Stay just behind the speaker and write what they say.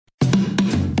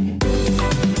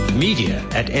Media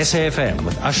at SAFM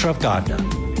with Ashraf Garda.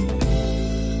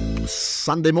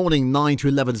 Sunday morning, 9 to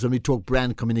 11 is when we talk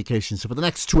brand communication. So for the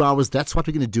next 2 hours, that's what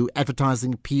we're going to do.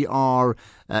 Advertising, PR,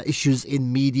 issues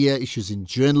in media, issues in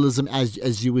journalism,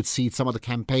 as you would see, some of the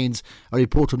campaigns, a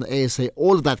report from the ASA,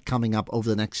 all of that coming up over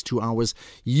the next 2 hours.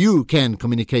 You can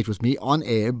communicate with me on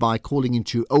air by calling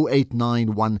into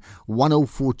 0891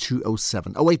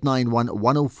 104207. 0891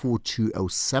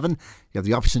 104207. You have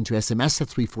the option to SMS at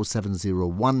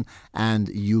 34701, and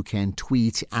you can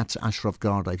tweet at Ashraf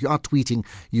Garda. If you are tweeting,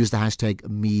 use the hashtag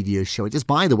Media Show. Just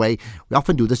by the way, we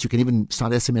often do this. You can even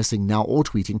start SMSing now or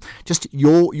tweeting. Just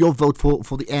your vote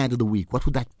for the ad of the week. What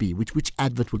would that be? Which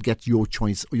advert would get your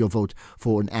choice or your vote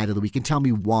for an ad of the week? And tell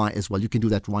me why as well. You can do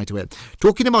that right away.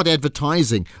 Talking about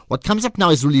advertising, what comes up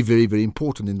now is really very, very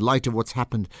important in light of what's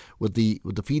happened with the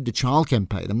Feed the Child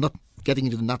campaign. I'm not getting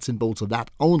into the nuts and bolts of that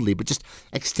only, but just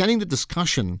extending the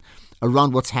discussion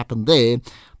around what's happened there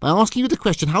by asking you the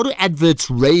question, how do adverts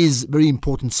raise very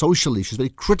important social issues, very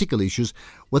critical issues,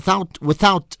 without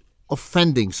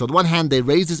offending? So on the one hand, they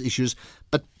raise these issues,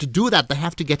 but to do that, they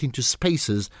have to get into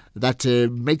spaces that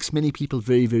makes many people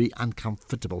very, very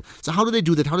uncomfortable. So how do they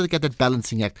do that? How do they get that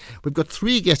balancing act? We've got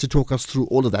three guests to talk us through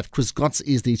all of that. Chris Gotts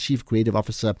is the Chief Creative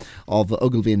Officer of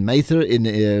Ogilvy & Mather.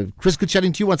 Chris, good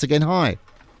chatting to you once again. Hi.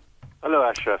 Hello,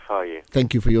 Ashraf. How are you?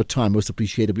 Thank you for your time. Most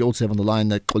appreciated. We also have on the line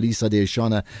Kolisa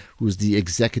Deoshana, who's the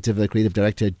Executive Creative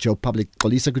Director at Joe Public.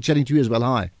 Kolisa, good chatting to you as well.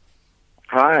 Hi.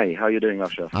 Hi, how are you doing,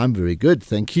 Ashraf? I'm very good,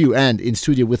 thank you. And in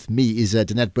studio with me is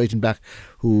Danette Breitenbach,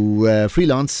 who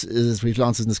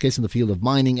freelances in this case in the field of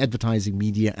mining, advertising,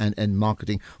 media and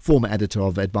marketing, former editor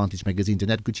of Advantage magazine.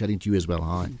 Danette, good chatting to you as well.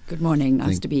 Hi. Good morning,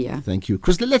 nice to be here. Thank you.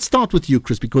 Chris, let's start with you,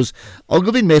 Chris, because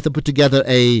Ogilvy & Mather put together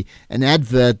an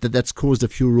advert that's caused a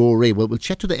furore. Well, we'll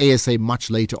chat to the ASA much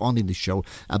later on in the show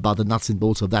about the nuts and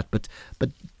bolts of that, but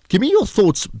give me your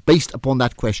thoughts based upon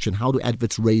that question. How do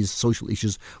adverts raise social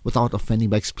issues without offending,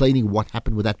 by explaining what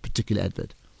happened with that particular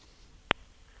advert?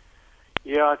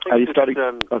 Yeah, I think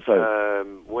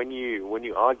when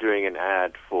you are doing an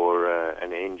ad for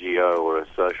an NGO or a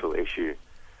social issue,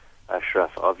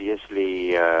 Ashraf,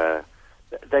 obviously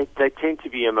they tend to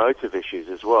be emotive issues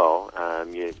as well.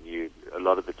 You a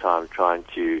lot of the time trying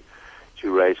to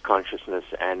raise consciousness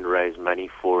and raise money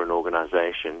for an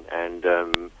organization,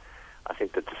 and I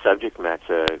think that the subject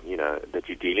matter, that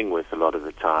you're dealing with a lot of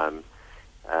the time,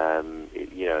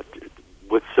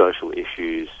 with social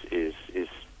issues is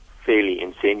fairly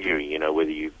incendiary.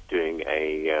 Whether you're doing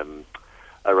a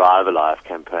Arrive Alive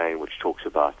campaign, which talks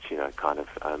about,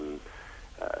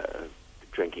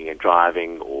 drinking and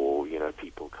driving, or,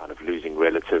 people kind of losing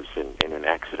relatives in an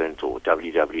accident, or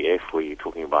WWF, where you're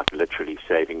talking about literally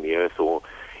saving the earth, or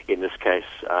in this case,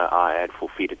 our ad for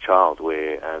Feed a Child,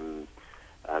 where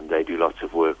they do lots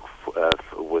of work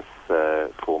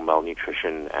for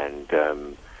malnutrition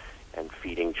and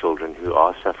feeding children who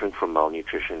are suffering from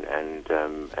malnutrition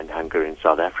and hunger in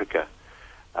South Africa.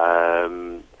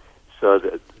 So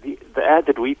the ad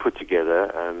that we put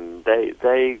together,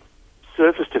 they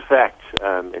surfaced a fact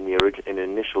in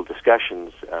initial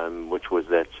discussions, which was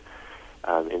that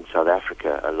in South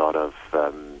Africa a lot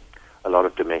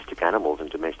of domestic animals and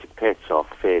domestic pets are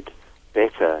fed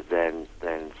better than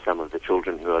some of the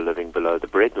children who are living below the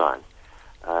breadline.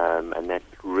 And that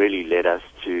really led us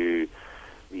to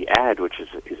the ad, which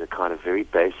is a kind of very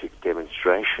basic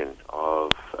demonstration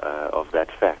of that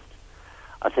fact.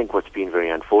 I think what's been very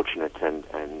unfortunate, and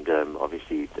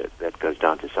obviously that goes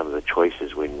down to some of the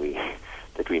choices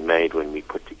that we made when we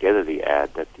put together the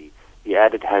ad, that the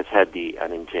ad has had the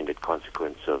unintended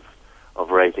consequence of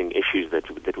raising issues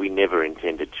that we never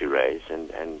intended to raise,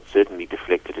 and certainly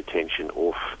deflected attention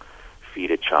off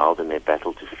Feed a Child and their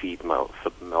battle to feed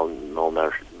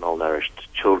malnourished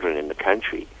children in the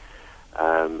country.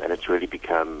 And it's really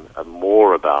become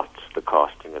more about the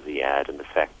casting of the ad and the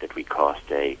fact that we cast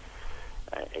a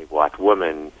white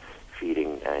woman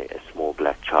feeding a small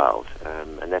black child.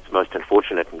 And that's most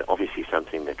unfortunate, and obviously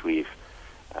something that we've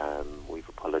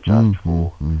apologized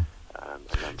for.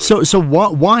 So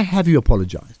why have you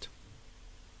apologized?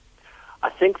 I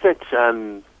think that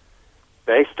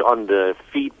based on the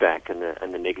feedback and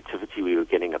the negativity we were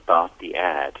getting about the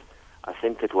ad, I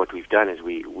think that what we've done is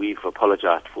we've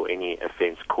apologized for any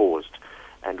offense caused,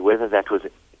 and whether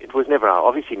it was never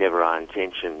our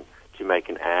intention to make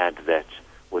an ad that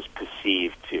was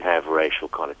perceived to have racial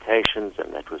connotations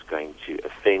and that was going to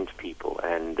offend people.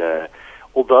 And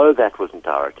although that wasn't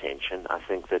our intention, I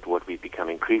think that what we've become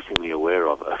increasingly aware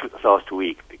of last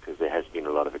week, because there has been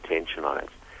a lot of attention on it,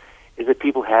 is that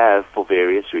people have, for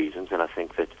various reasons, and I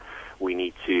think that we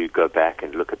need to go back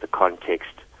and look at the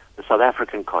context, the South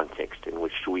African context in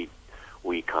which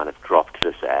we kind of dropped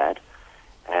this ad,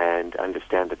 and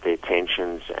understand that there are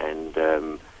tensions and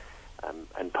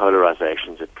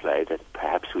polarizations at play that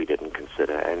perhaps we didn't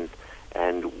consider,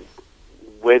 and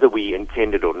whether we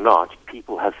intended or not,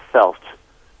 people have felt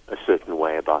a certain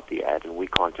way about the ad, and we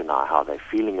can't deny how they're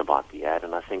feeling about the ad.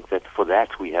 And I think that for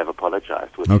that we have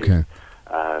apologized. Okay.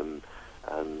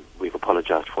 We've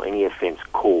apologized for any offense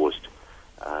caused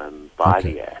by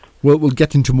the ad. Well, we'll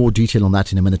get into more detail on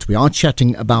that in a minute. We are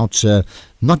chatting about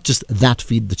not just that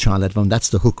Feed the Child ad, that's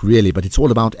the hook really, but it's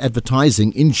all about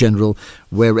advertising in general,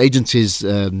 where agencies,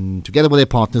 together with their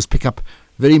partners, pick up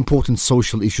very important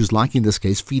social issues, like in this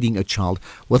case, feeding a child,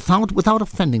 without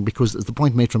offending, because as the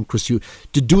point made from Chris, to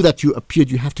do that, you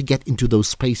have to get into those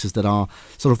spaces that are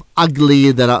sort of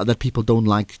ugly, that people don't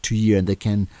like to hear, and they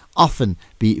can often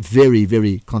be very,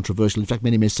 very controversial. In fact,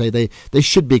 many may say they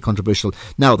should be controversial.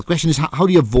 Now, the question is, how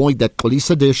do you avoid that?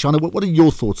 Kolisa, Shana, what are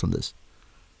your thoughts on this?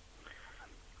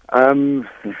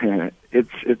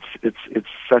 It's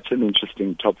such an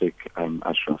interesting topic,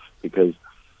 Ashraf, because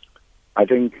I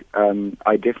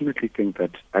definitely think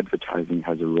that advertising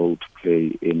has a role to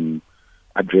play in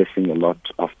addressing a lot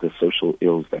of the social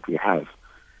ills that we have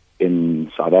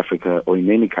in South Africa, or in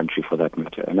any country for that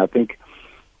matter. And I think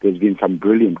there's been some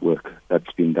brilliant work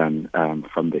that's been done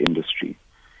from the industry.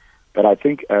 But I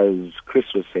think, as Chris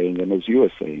was saying, and as you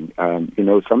were saying,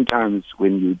 sometimes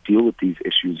when you deal with these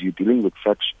issues, you're dealing with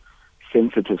such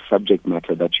sensitive subject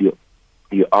matter that you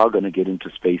are going to get into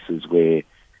spaces where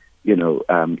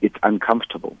it's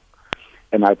uncomfortable.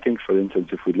 And I think, for instance,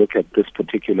 if we look at this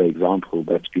particular example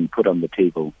that's been put on the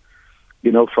table,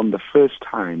 from the first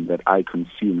time that I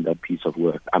consumed that piece of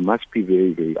work, I must be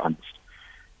very, very honest.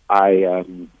 I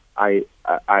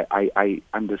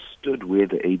understood where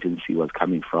the agency was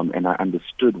coming from, and I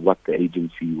understood what the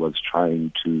agency was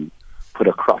trying to put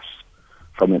across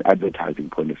from an advertising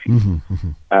point of view. Mm-hmm,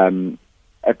 mm-hmm.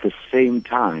 At the same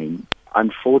time,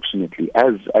 unfortunately,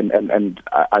 and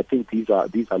I think these are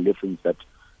lessons that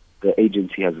the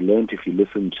agency has learned. If you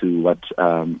listen to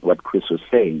what Chris was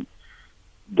saying,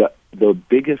 the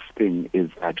biggest thing is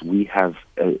that we have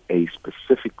a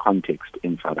specific context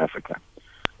in South Africa,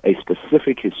 a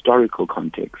specific historical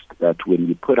context that when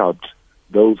you put out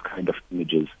those kind of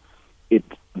images, it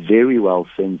very well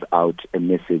sends out a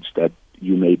message that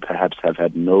you may perhaps have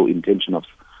had no intention of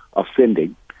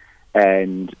sending.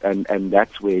 And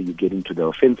that's where you get into the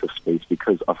offensive space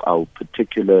because of our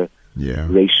particular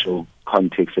racial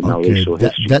context and our racial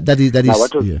history. That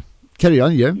is. Carry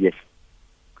on, yeah. Yes.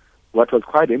 What was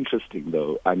quite interesting,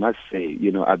 though, I must say,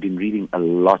 I've been reading a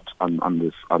lot on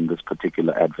this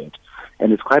particular advert,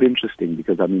 and it's quite interesting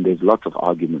because there's lots of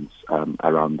arguments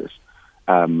around this.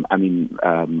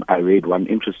 I read one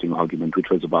interesting argument, which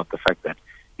was about the fact that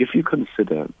if you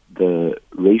consider the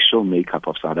racial makeup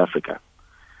of South Africa,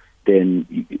 then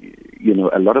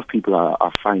a lot of people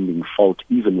are finding fault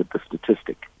even with the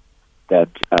statistic that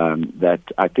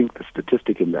I think the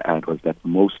statistic in the ad was that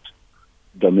most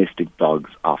domestic dogs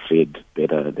are fed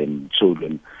better than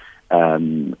children.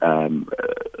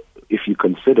 If you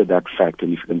consider that fact,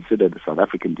 and if you consider the South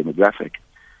African demographic,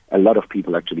 a lot of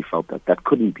people actually felt that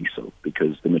couldn't be so,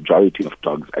 because the majority of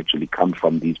dogs actually come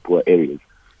from these poor areas,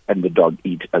 and the dog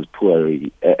eat as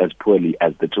poorly as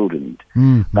the children eat.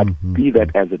 Mm-hmm. But be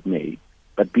that as it may,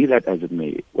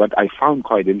 what I found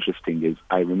quite interesting is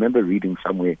I remember reading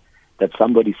somewhere that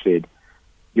somebody said,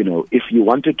 if you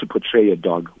wanted to portray a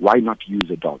dog, why not use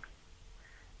a dog?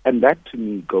 And that to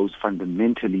me goes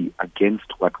fundamentally against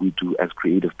what we do as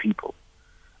creative people.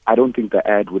 I don't think the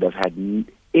ad would have had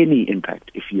any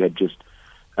impact if you had just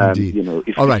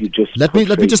all right. Let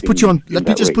me just put you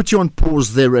on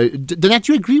pause there. Danette,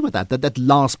 you agree with that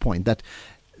last point, that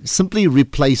simply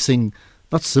replacing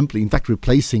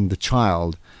the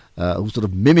child who sort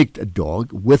of mimicked a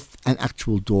dog with an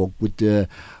actual dog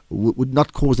would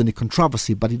not cause any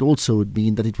controversy, but it also would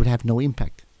mean that it would have no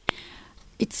impact.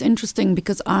 It's interesting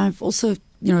because I've also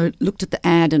looked at the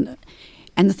ad,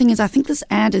 and the thing is, I think this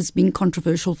ad is being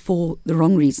controversial for the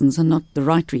wrong reasons and not the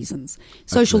right reasons.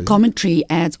 Social commentary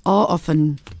ads are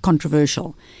often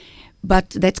controversial, but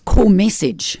that core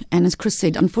message, and as Chris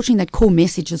said, unfortunately that core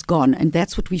message is gone, and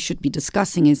that's what we should be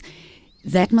discussing is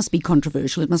that must be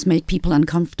controversial. It must make people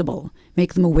uncomfortable,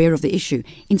 make them aware of the issue.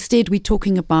 Instead, we're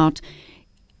talking about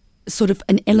sort of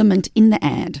an element in the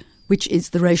ad, which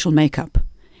is the racial makeup.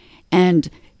 And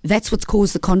that's what's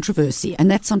caused the controversy.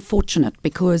 And that's unfortunate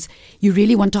because you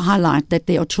really want to highlight that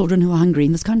there are children who are hungry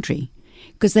in this country.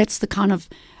 Because that's the kind of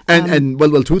And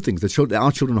well, two things. There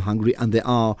are children who are hungry, and there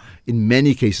are, in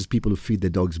many cases, people who feed their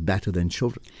dogs better than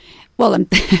children. Well,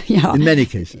 yeah. In many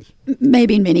cases.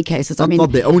 Maybe in many cases.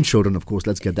 Not their own children, of course,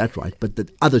 let's get that right, but the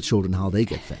other children, how they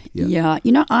get fed. Yeah.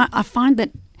 I find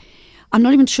that I'm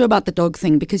not even sure about the dog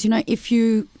thing because, if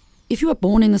you were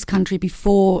born in this country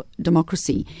before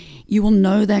democracy, you will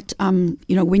know that,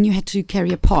 when you had to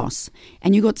carry a pass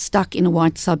and you got stuck in a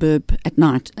white suburb at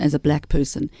night as a black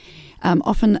person,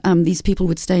 often these people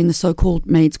would stay in the so-called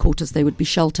maids' quarters. They would be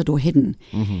sheltered or hidden.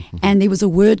 Mm-hmm. And there was a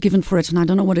word given for it, and I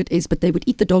don't know what it is, but they would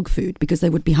eat the dog food because they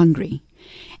would be hungry.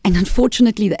 And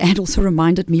unfortunately, the ad also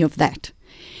reminded me of that.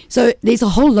 So there's a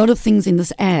whole lot of things in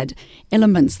this ad,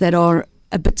 elements that are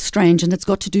a bit strange, and it's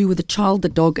got to do with the child, the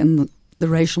dog, and the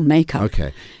racial makeup.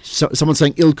 Okay. So someone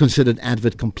saying ill-considered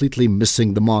advert, completely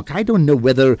missing the mark. I don't know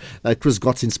whether Chris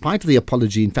Gotts, in spite of the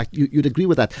apology, in fact, you'd agree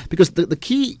with that. Because the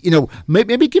key,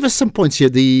 maybe give us some points here.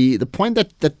 The point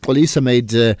that Xolisa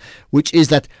made, which is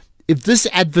that if this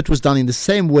advert was done in the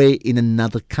same way in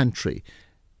another country,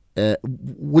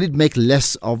 would it make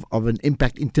less of an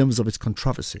impact in terms of its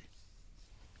controversy?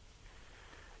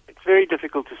 It's very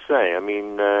difficult to say. I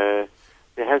mean,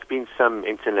 there has been some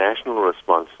international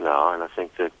response now, and I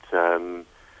think that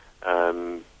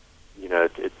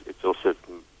it's also,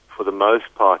 for the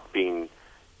most part, been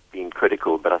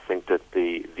critical. But I think that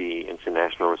the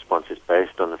international response is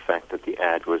based on the fact that the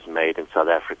ad was made in South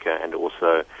Africa, and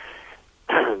also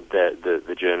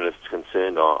the journalists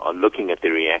concerned are looking at the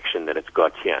reaction that it's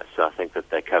got here. So I think that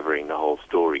they're covering the whole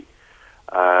story.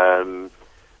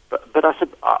 But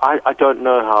I don't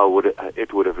know how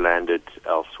it would have landed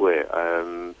elsewhere.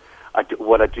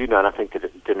 What I do know, and I think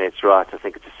that Danette's right, I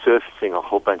think it's surfacing a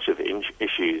whole bunch of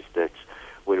issues that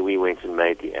when we went and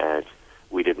made the ad,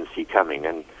 we didn't see coming.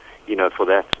 And, for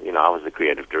that, I was the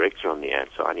creative director on the ad,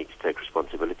 so I need to take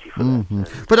responsibility for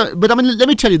that. But I mean, let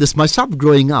me tell you this. Myself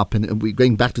growing up, and we're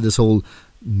going back to this whole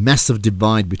massive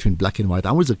divide between black and white,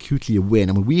 I was acutely aware.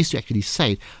 And we used to actually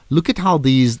say, look at how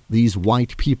these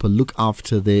white people look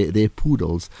after their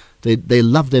poodles. They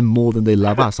love them more than they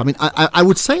love us. I mean, I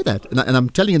would say that. And I'm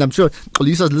telling you, and I'm sure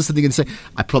Xolisa's listening and saying,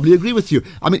 I probably agree with you.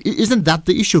 I mean, isn't that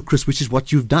the issue, Chris, which is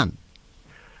what you've done?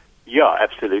 Yeah,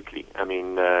 absolutely. I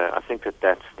mean, I think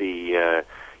that's the,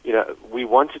 we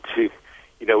wanted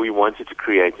to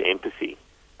create empathy.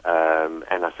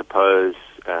 And I suppose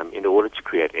in order to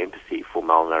create empathy for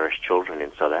malnourished children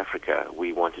in South Africa,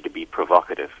 we wanted to be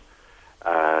provocative.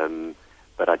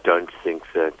 But I don't think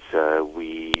that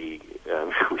we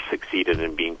succeeded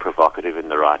in being provocative in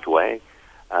the right way.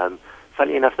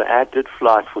 Funny enough, the ad did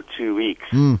fly for 2 weeks,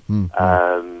 and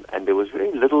there was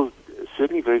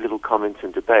certainly very little comments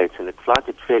and debate, and it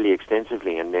flighted fairly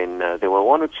extensively. And then there were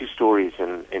one or two stories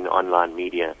in online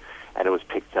media, and it was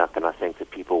picked up, and I think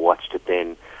that people watched it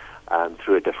then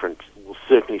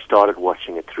certainly started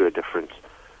watching it through a different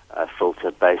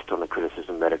filter based on the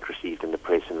criticism that it received in the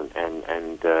press,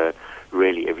 and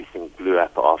really everything blew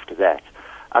up after that.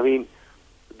 I mean,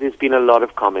 there's been a lot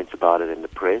of comments about it in the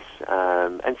press,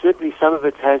 and certainly some of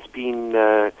it has been,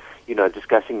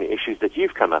 discussing the issues that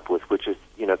you've come up with, which is,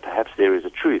 perhaps there is a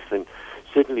truth. And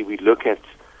certainly we look at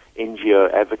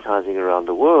NGO advertising around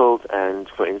the world, and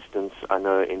for instance, I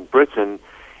know in Britain,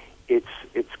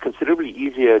 it's considerably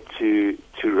easier to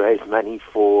raise money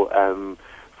for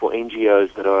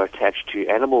NGOs that are attached to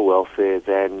animal welfare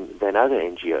than other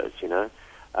NGOs.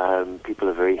 People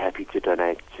are very happy to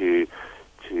donate to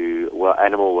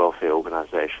animal welfare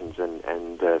organizations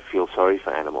and feel sorry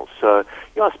for animals. So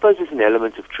I suppose there's an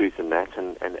element of truth in that,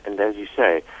 and as you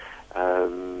say,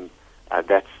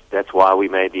 that's why we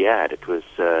made the ad. It was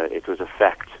a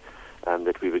fact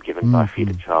that we were given by Feed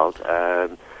a Child.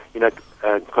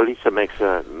 Xolisa makes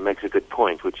a good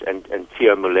point, and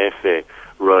Theo Molefe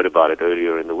wrote about it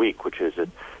earlier in the week, which is that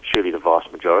surely the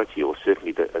vast majority, or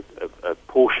certainly a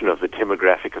portion of the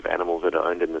demographic of animals that are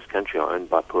owned in this country are owned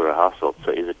by poorer households.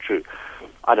 So is it true?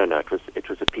 I don't know. It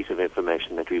was a piece of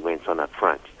information that we went on up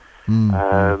front.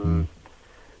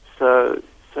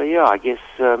 So yeah, I guess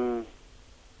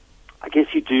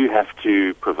you do have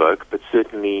to provoke, but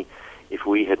certainly if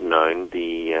we had known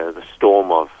the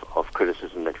storm of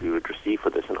criticism that we would receive for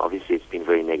this, and obviously it's been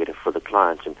very negative for the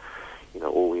clients, and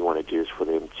all we want to do is for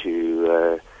them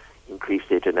to increase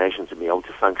their donations and be able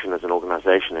to function as an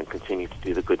organization and continue to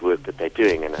do the good work that they're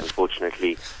doing. And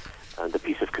unfortunately, the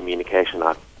piece of communication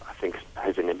I think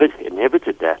has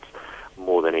inhibited that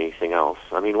more than anything else.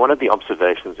 I mean, one of the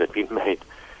observations that we made,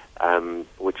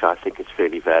 which I think is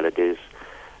fairly valid, is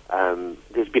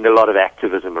there's been a lot of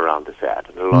activism around this ad,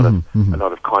 and a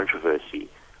lot of controversy,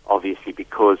 obviously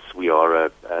because we are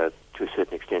to a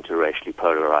certain extent a racially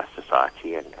polarized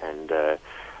society, and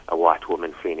a white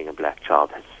woman fleeing a black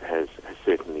child has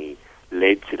certainly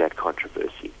led to that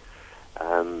controversy.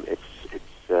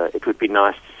 It would be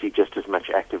nice to see just as much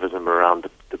activism around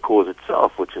the cause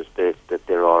itself, which is that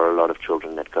there are a lot of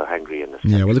children that go hungry in this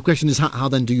country. Yeah, well, the question is, how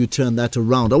then do you turn that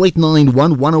around?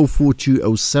 0891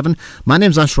 104207. My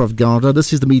name's Ashraf Garda.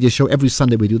 This is the media show. Every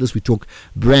Sunday we do this. We talk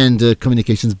brand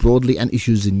communications broadly and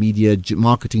issues in media,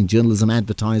 marketing, journalism,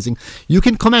 advertising. You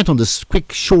can comment on this.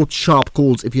 Quick, short, sharp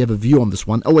calls if you have a view on this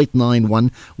one.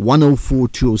 0891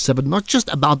 104207. Not just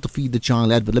about the Feed the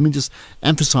Child ad, but let me just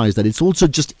emphasize that it's also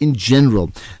just in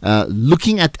general.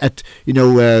 Looking at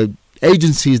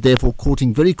agencies, therefore,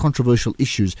 courting very controversial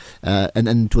issues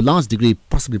and to a large degree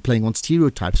possibly playing on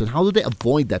stereotypes. And how do they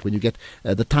avoid that when you get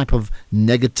the type of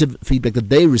negative feedback that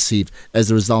they receive as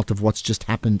a result of what's just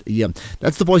happened here?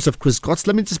 That's the voice of Chris Gotts.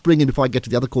 Let me just bring in, before I get to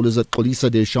the other callers, that Kolisa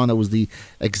Deshana was the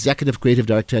Executive Creative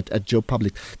Director at Joe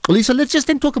Public. Kolisa, let's just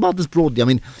then talk about this broadly. I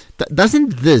mean,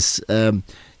 doesn't this...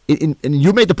 and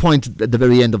you made the point at the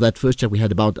very end of that first chat we had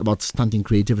about stunting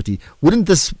creativity. Wouldn't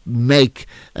this make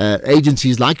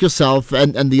agencies like yourself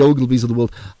and the Ogilvies of the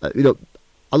world,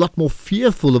 a lot more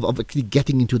fearful of actually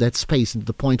getting into that space, and to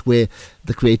the point where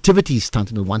the creativity is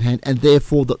stunted on one hand, and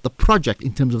therefore the project,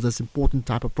 in terms of this important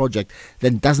type of project,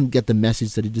 then doesn't get the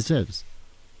message that it deserves?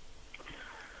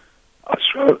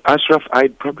 Ashraf,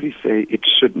 I'd probably say it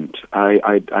shouldn't.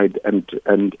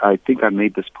 And I think I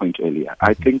made this point earlier.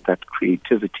 I think that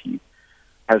creativity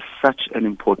has such an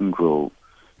important role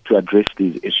to address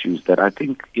these issues that I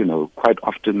think, quite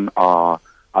often are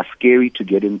scary to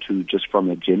get into just from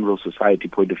a general society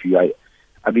point of view.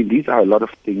 I mean, these are a lot of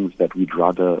things that we'd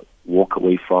rather walk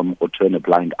away from or turn a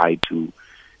blind eye to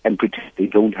and pretend they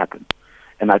don't happen.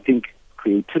 And I think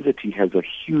creativity has a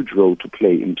huge role to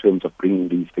play in terms of bringing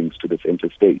these things to the center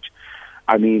stage.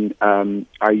 I mean,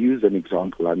 I use an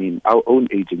example. I mean, our own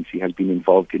agency has been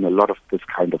involved in a lot of this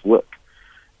kind of work.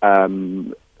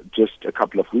 Just a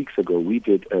couple of weeks ago, we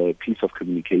did a piece of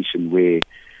communication where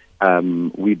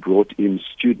we brought in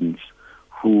students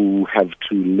who have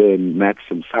to learn maths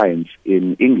and science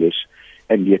in English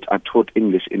and yet are taught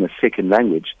English in a second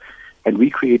language. And we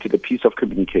created a piece of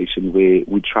communication where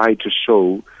we tried to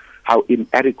show how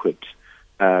inadequate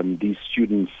these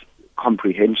students'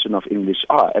 comprehension of English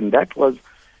are. And that was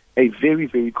a very,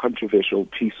 very controversial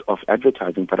piece of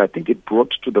advertising, but I think it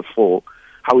brought to the fore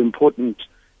how important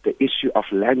the issue of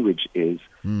language is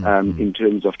in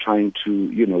terms of trying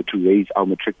to raise our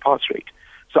matric pass rate.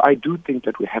 So I do think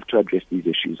that we have to address these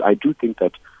issues. I do think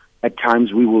that at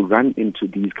times we will run into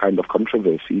these kind of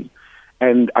controversies,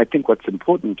 and I think what's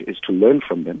important is to learn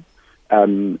from them.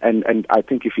 And I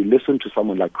think if you listen to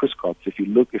someone like Chris Gotts, if you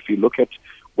look at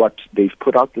what they've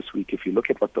put out this week, if you look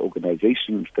at what the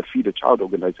organization, the Feed a Child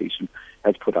organization,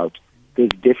 has put out, there's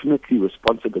definitely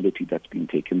responsibility that's been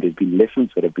taken. There's been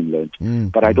lessons that have been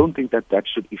learned, but I don't think that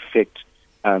should affect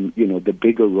the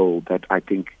bigger role that I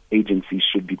think agencies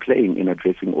should be playing in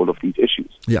addressing all of these issues.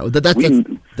 Yeah, that's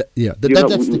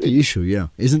the key issue,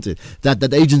 isn't it?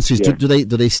 That agencies, do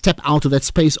they step out of that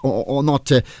space or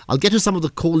not? I'll get to some of the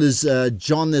callers,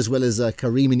 John as well as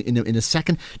Kareem in a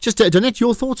second. Just Donette,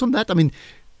 your thoughts on that? I mean,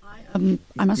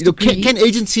 I must agree. Can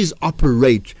agencies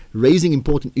operate raising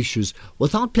important issues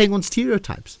without playing on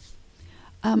stereotypes?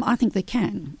 I think they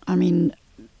can. I mean,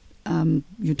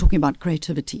 you're talking about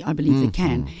creativity. I believe they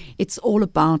can. It's all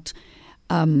about,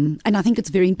 and I think it's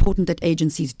very important that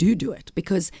agencies do it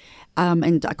because,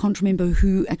 and I can't remember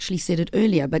who actually said it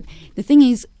earlier, but the thing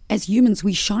is, as humans,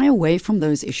 we shy away from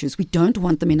those issues. We don't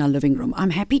want them in our living room. I'm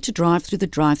happy to drive through the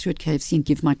drive-through at KFC and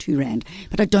give my R2,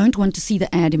 but I don't want to see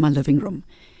the ad in my living room.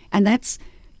 And that's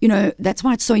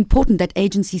why it's so important that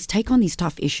agencies take on these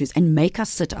tough issues and make us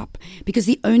sit up. Because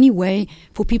the only way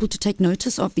for people to take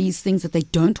notice of these things that they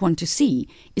don't want to see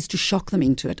is to shock them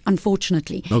into it,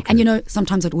 unfortunately. Okay. And,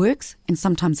 sometimes it works and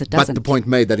sometimes it doesn't. But the point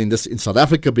made that in South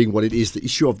Africa being what it is, the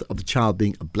issue of the child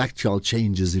being a black child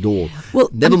changes it all. Well,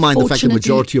 never mind the fact that the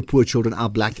majority of poor children are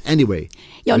black anyway.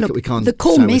 Yeah, we can't the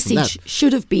core message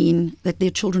should have been that there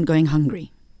are children going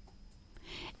hungry.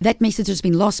 That message has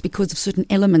been lost because of certain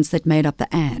elements that made up the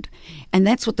ad. And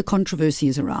that's what the controversy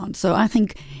is around. So I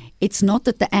think it's not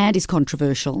that the ad is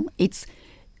controversial, it's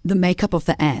the makeup of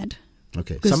the ad.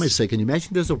 Okay. Some may say, can you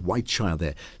imagine there's a white child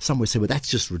there? Some would say, well, that's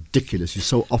just ridiculous. You're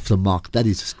so off the mark. That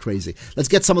is just crazy. Let's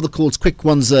get some of the calls. Quick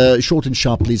ones, short and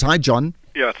sharp, please. Hi, John.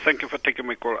 Yeah, thank you for taking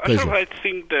my call. I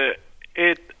think the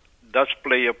ad does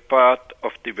play a part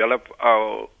of develop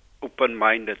our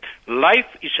open-minded. Life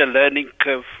is a learning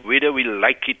curve, whether we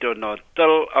like it or not,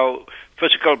 till our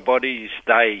physical body is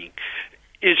dying.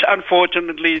 is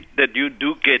unfortunately that you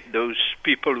do get those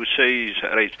people who say it's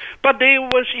race. But there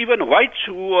was even whites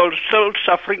who are still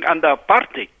suffering under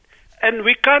apartheid. And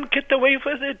we can't get away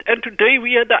with it. And today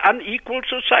we are the unequal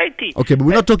society. Okay, but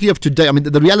we're not talking of today. I mean,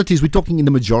 the reality is we're talking in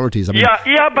the majorities. I mean,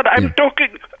 but I'm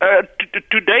talking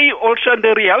today also. And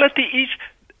the reality is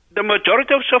the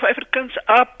majority of South Africans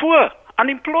are poor,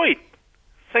 unemployed.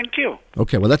 Thank you.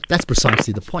 Okay, well, that's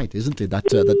precisely the point, isn't it?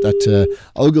 That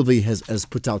Ogilvy has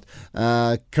put out.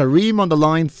 Kareem on the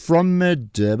line from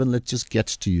Durban. Let's just get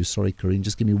to you. Sorry, Kareem.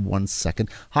 Just give me 1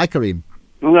 second. Hi, Kareem.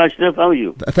 Well, Ashraf, how are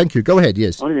you? Thank you. Go ahead,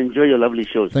 yes. I want to enjoy your lovely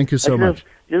shows. Thank you so much.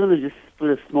 I want to just put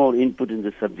a small input in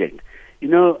the subject. You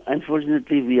know,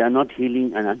 unfortunately, we are not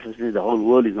healing, and unfortunately, the whole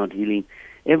world is not healing.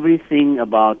 Everything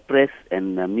about press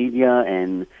and media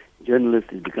and journalists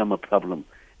has become a problem.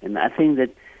 And I think that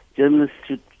journalists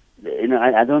should,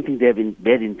 I don't think they have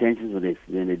bad intentions with this.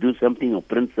 When they do something or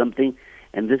print something,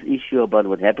 and this issue about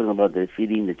what happened about the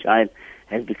feeding the child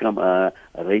has become a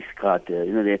race card.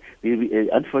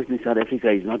 Unfortunately, South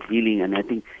Africa is not healing, and I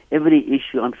think every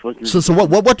issue, unfortunately. So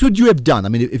what would you have done? I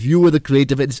mean, if you were the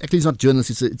creative, it's not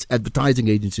journalists, it's advertising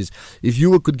agencies. If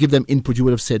you could give them input, you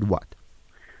would have said what?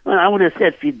 Well, I would have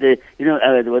said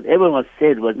whatever was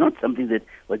said was not something that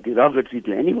was derogatory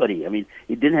to anybody. I mean,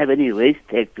 it didn't have any race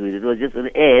tag to it. It was just an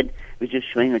ad which is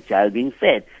showing a child being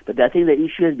fed. But I think the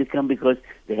issue has become because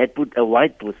they had put a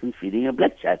white person feeding a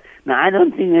black child. Now, I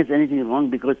don't think there's anything wrong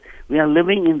because we are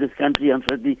living in this country,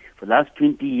 unfortunately, for the last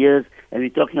 20 years, and we're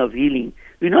talking of healing.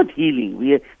 We're not healing.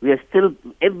 We are still,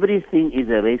 everything is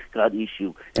a race card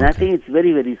issue. And I think it's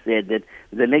very, very sad that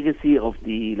the legacy of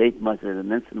the late Master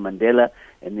Nelson Mandela,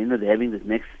 and they're having this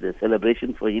next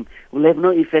celebration for him, will have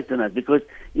no effect on us because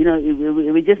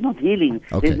we're just not healing.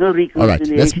 Okay. There's no reconciliation. All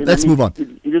right, let's move on.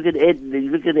 You look at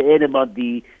the ad about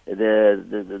the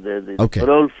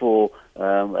parole for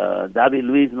David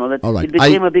Luiz and all that. All right. It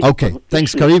became a big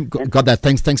Thanks, Kareem. Got that.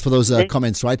 Thanks for those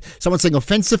comments. Right. Someone saying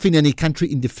offensive in any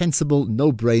country, indefensible,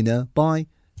 no-brainer by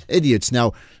idiots.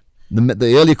 Now,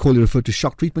 the earlier call you referred to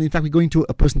shock treatment. In fact, we're going to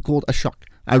a person called Ashok.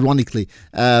 Ironically,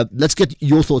 let's get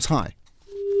your thoughts. Hi.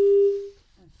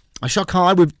 Ashok,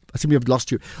 hi. I think we have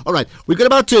lost you. All right. We've got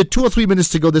about 2 or 3 minutes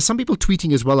to go. There's some people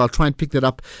tweeting as well. I'll try and pick that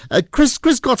up. Chris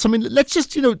Gotts, I mean, let's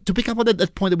just, to pick up on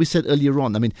that point that we said earlier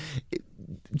on. I mean,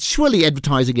 surely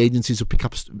advertising agencies will pick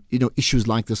up, issues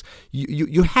like this.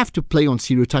 You have to play on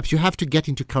stereotypes. You have to get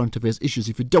into current affairs issues.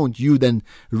 If you don't, you then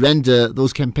render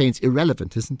those campaigns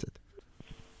irrelevant, isn't it?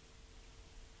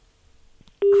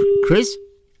 Chris?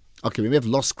 Okay, we may have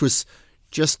lost Chris.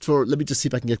 Let me just see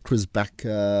if I can get Chris back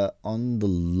on the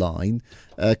line.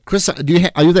 Chris, are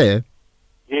you there?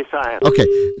 Yes, I am. Okay.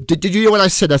 Did you hear what I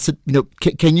said? I said,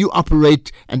 can you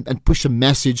operate and push a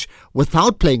message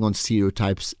without playing on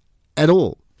stereotypes at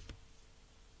all?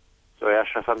 Sorry,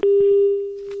 Ashraf.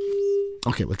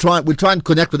 Okay, we'll try and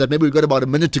connect with that. Maybe we've got about a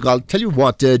minute to go. I'll tell you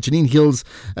what, Janine Hills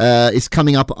is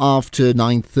coming up after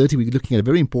 9:30. We're looking at a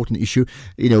very important issue,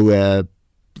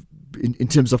 in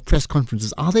terms of press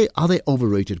conferences. Are they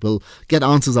overrated? We'll get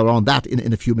answers around that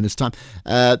in a few minutes' time.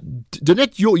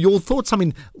 Donette, your thoughts? I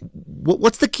mean,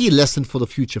 what's the key lesson for the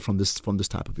future from this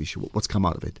type of issue? What's come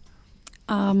out of it?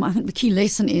 I think the key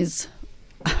lesson is,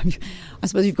 I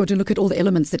suppose you've got to look at all the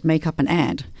elements that make up an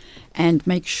ad and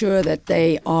make sure that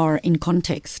they are in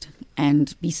context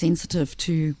and be sensitive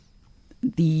to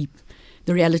the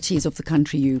realities of the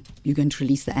country you're going to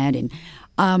release the ad in.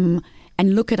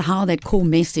 And look at how that core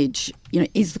message,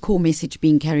 is the core message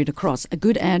being carried across? A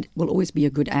good ad will always be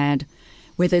a good ad,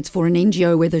 whether it's for an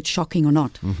NGO, whether it's shocking or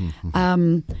not.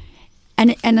 And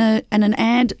an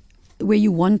ad where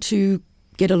you want to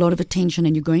get a lot of attention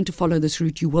and you're going to follow this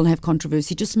route, you will have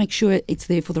controversy. Just make sure it's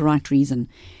there for the right reason.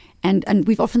 And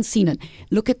we've often seen it.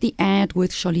 Look at the ad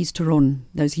with Charlize Theron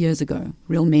those years ago,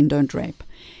 Real Men Don't Rape.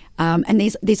 And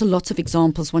there's lots of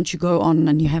examples. Once you go on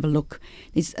and you have a look,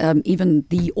 there's even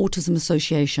the Autism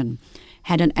Association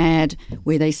had an ad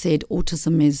where they said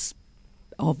autism is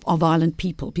of violent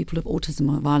people. People with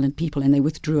autism are violent people, and they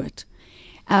withdrew it.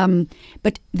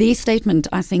 But their statement,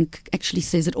 I think, actually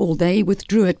says it all. They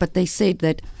withdrew it, but they said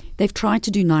that they've tried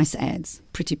to do nice ads,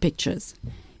 pretty pictures.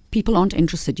 People aren't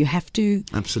interested. You have to.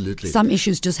 Absolutely. Some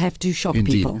issues just have to shock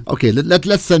people. Okay,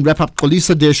 let's then wrap up.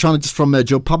 Olisa Dershan, just from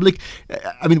Joe Public.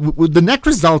 I mean, with the net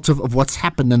result of what's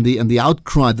happened and the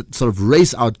outcry, the sort of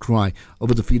race outcry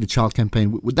over the Feed the Child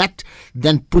campaign, would that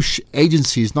then push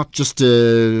agencies, not just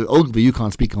Ogilvy, you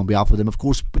can't speak on behalf of them, of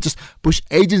course, but just push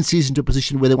agencies into a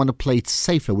position where they want to play it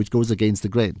safer, which goes against the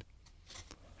grain?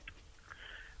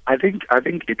 I think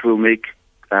it will make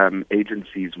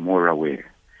agencies more aware.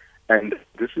 And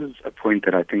this is a point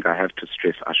that I think I have to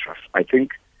stress, Ashraf. I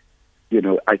think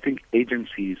I think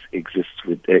agencies exist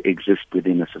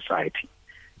within a society,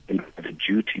 and have a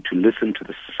duty to listen to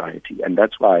the society, and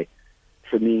that's why,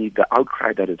 for me, the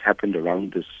outcry that has happened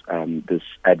around this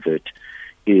advert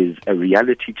is a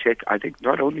reality check. I think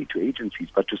not only to agencies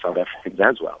but to South Africans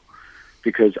as well,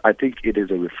 because I think it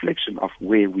is a reflection of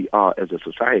where we are as a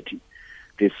society.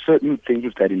 There's certain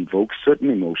things that invoke certain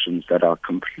emotions that are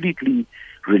completely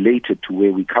related to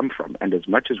where we come from, and as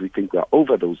much as we think we are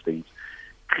over those things,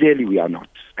 clearly we are not,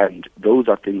 and those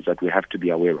are things that we have to be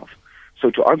aware of. So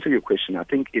to answer your question, I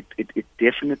think it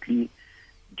definitely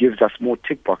gives us more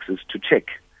tick boxes to check,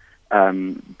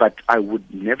 but I would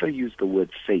never use the word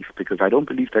safe, because I don't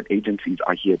believe that agencies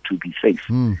are here to be safe.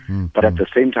 But at the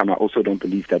same time, I also don't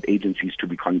believe that agencies should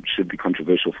be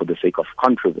controversial for the sake of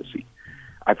controversy.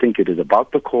 I think it is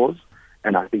about the cause,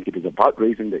 and I think it is about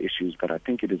raising the issues, but I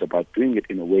think it is about doing it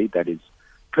in a way that is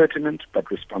pertinent but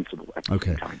responsible at the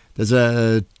same time. There's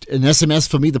an SMS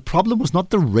for me. The problem was not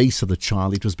the race of the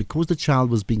child. It was because the child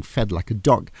was being fed like a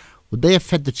dog. Would they have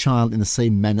fed the child in the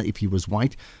same manner if he was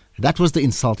white? That was the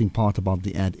insulting part about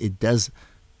the ad. It does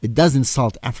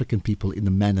insult African people in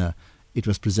the manner it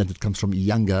was presented. Comes from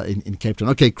Younger in Cape Town.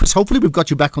 Okay, Chris, hopefully we've got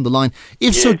you back on the line.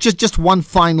 If so, just one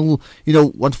final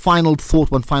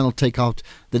thought, one final takeout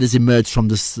that has emerged from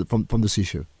this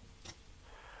issue.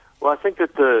 Well, I think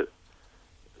that the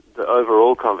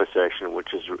overall conversation,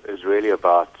 which is really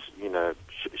about,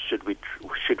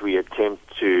 should we attempt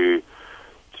to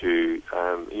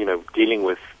dealing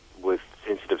with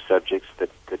sensitive subjects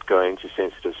that go into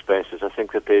sensitive spaces. I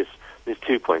think that there's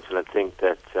 2 points, and I think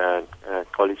that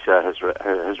Kolisa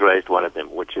has raised one of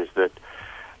them, which is that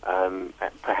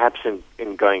perhaps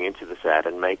in going into this ad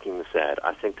and making this ad,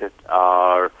 I think that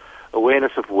our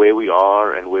awareness of where we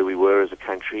are and where we were as a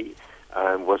country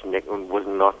was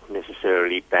not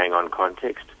necessarily bang on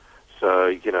context.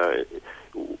 So,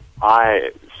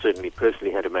 I certainly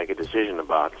personally had to make a decision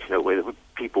about, whether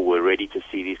people were ready to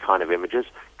see these kind of images.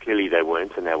 Clearly they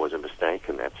weren't, and that was a mistake,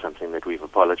 and that's something that we've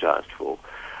apologized for.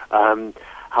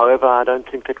 However, I don't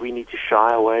think that we need to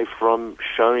shy away from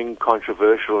showing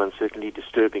controversial and certainly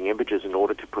disturbing images in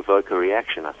order to provoke a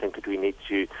reaction. I think that we need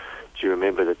to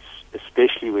remember that,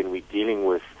 especially when we're dealing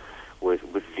with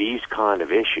these kind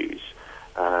of issues,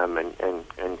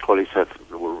 and Kolisa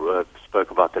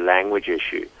spoke about the language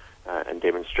issue and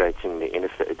demonstrating the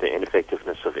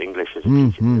ineffectiveness of English as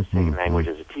a second language,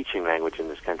 as a teaching language in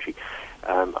this country.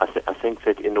 I think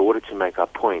that in order to make our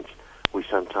point, we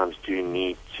sometimes do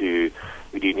need to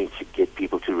get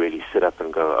people to really sit up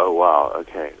and go, oh wow,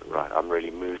 okay, right, I'm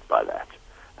really moved by that,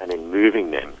 and then move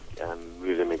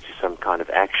them into some kind of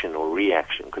action or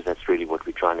reaction, because that's really what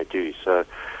we're trying to do. So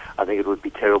I think it would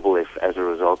be terrible if, as a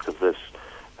result of this,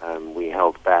 we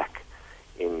held back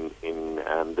in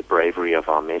the bravery of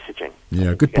our messaging.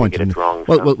 Yeah, good point. Get it wrong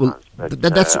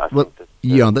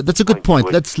that's a good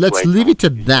point. Let's leave it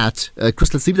at that,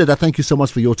 Chris. Let's leave it at that. Thank you so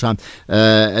much for your time,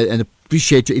 and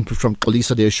appreciate your input from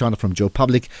Kolisa Deoshana from Joe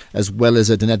Public, as well as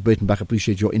Danette Breitenbach.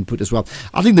 Appreciate your input as well.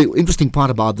 I think the interesting part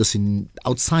about this,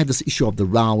 outside this issue of the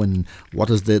row and what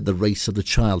is the race of the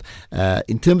child,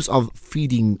 in terms of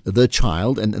feeding the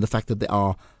child and the fact that there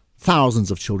are thousands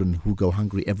of children who go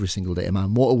hungry every single day. Am I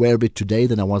more aware of it today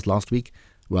than I was last week?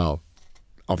 Well,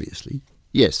 obviously,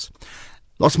 yes.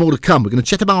 Lots more to come. We're going to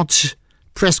chat about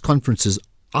press conferences.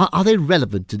 Are they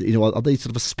relevant? Are they sort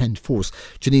of a spent force?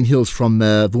 Janine Hills from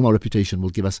Vuma Reputation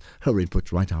will give us her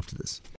input right after this.